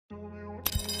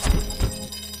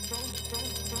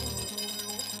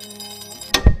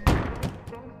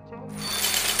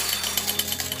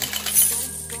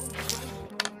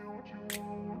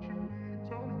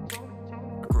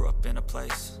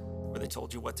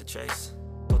told you what to chase,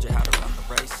 told you how to run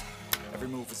the race. Every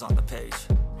move was on the page,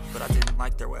 but I didn't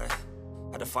like their way.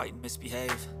 Had to fight and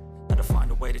misbehave, had to find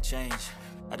a way to change,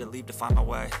 had to leave to find my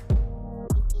way.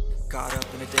 Caught up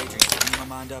in a daydream, keeping my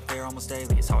mind up there almost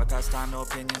daily. It's how I pass time, no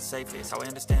opinions safely. It's how I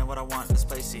understand what I want in this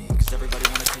place, see. Cause everybody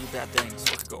wanna tell you bad things,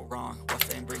 what could go wrong, what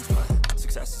fame brings. But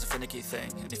success is a finicky thing,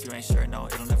 and if you ain't sure, no,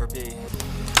 it'll never be.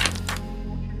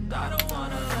 I don't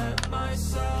wanna let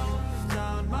myself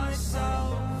down,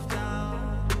 myself down.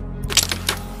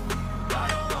 I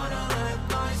don't wanna let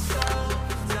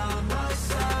myself down,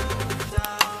 myself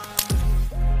down.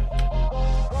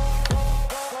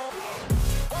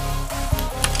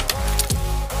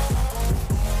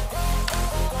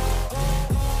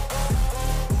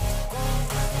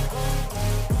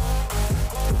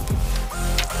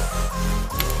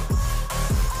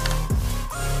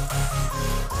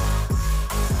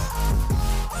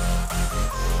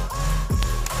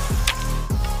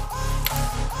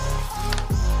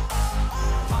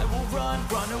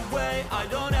 Run away, I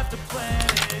don't have to plan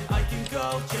it. I can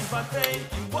go, change my fate,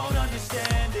 you won't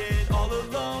understand it. All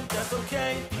alone, that's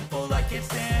okay, people I can't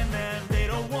stand them. They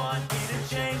don't want me to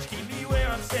change, keep me where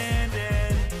I'm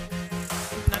standing.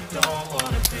 And I don't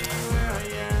wanna be where I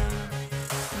am,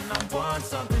 and I want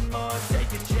something more,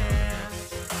 take a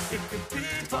chance. It could be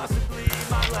possibly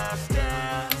my last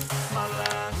dance, my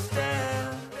last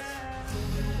dance.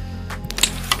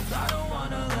 I don't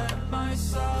wanna let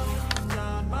myself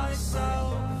down,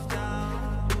 myself down.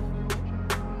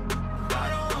 I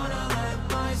don't wanna let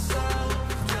myself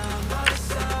down,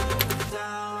 myself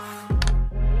down.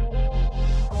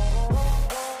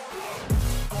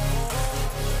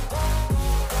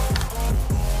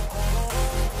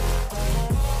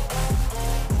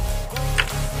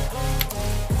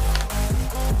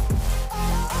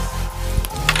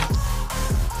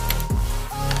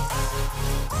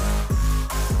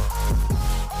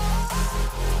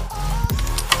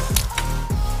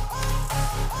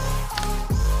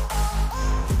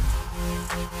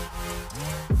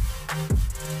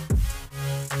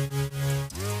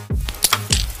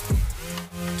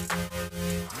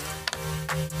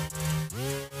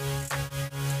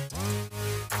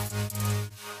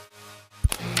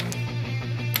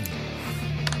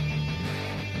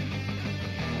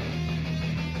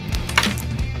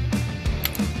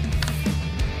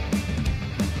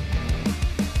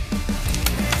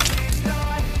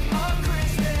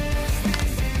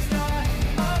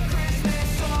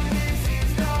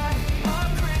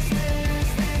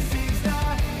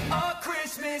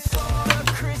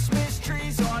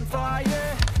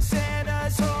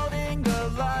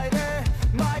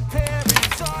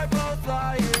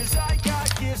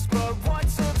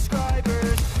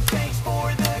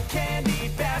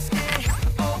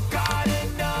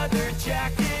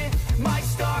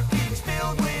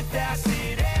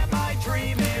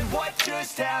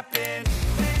 Happen.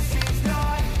 This is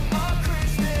not a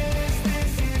Christmas.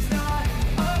 This is not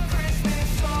a Christmas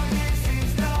song. This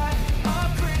is not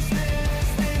a Christmas.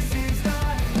 This is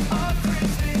not a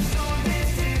Christmas song.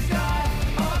 This is not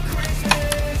a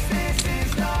Christmas. This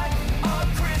is not a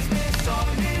Christmas song.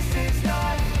 This is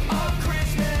not a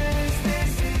Christmas.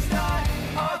 This is not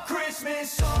a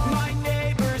Christmas song. My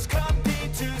neighbors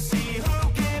compete to see who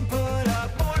can put up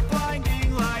more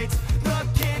blinding lights. The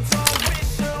kids all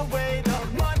wish away the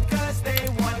month 'cause they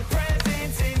want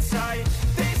presents in sight.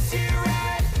 This year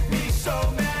had me so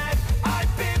mad,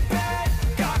 I've been bad,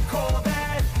 got coal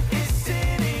that is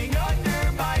sitting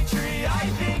under my tree. I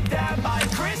think that my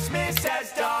Christmas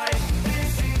has died.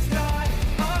 This is not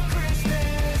a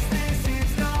Christmas. This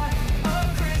is not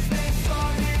a Christmas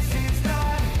song. This is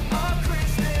not a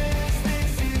Christmas.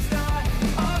 This is not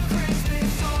a Christmas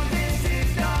song. This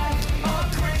is not a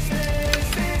Christmas.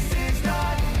 This is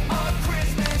not a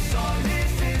Christmas song.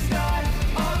 This is not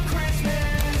a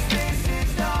Christmas. This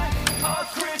is not a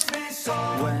Christmas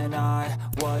song. When I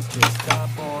was just a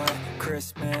boy,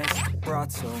 Christmas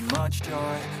brought so much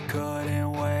joy.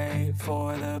 Couldn't wait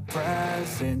for the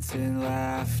presents and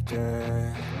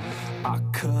laughter. I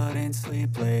couldn't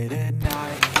sleep late at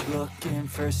night, looking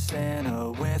for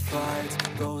Santa with lights.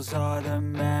 Those are the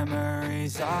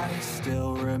memories I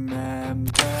still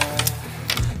remember.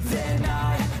 Then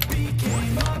I